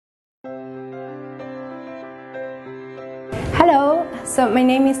So my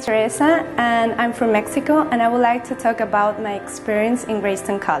name is Teresa and I'm from Mexico, and I would like to talk about my experience in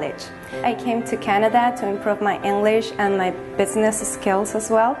Greystone College. I came to Canada to improve my English and my business skills as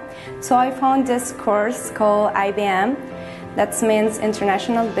well. So I found this course called IBM, that means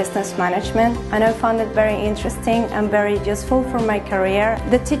International Business Management, and I found it very interesting and very useful for my career.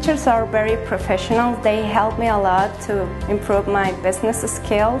 The teachers are very professional. They help me a lot to improve my business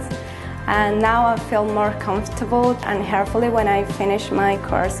skills. And now I feel more comfortable, and hopefully when I finish my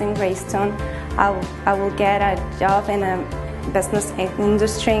course in Greystone, I will get a job in a business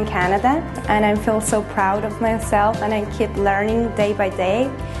industry in Canada. And I feel so proud of myself, and I keep learning day by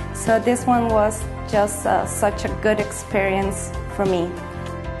day. So this one was just such a good experience for me.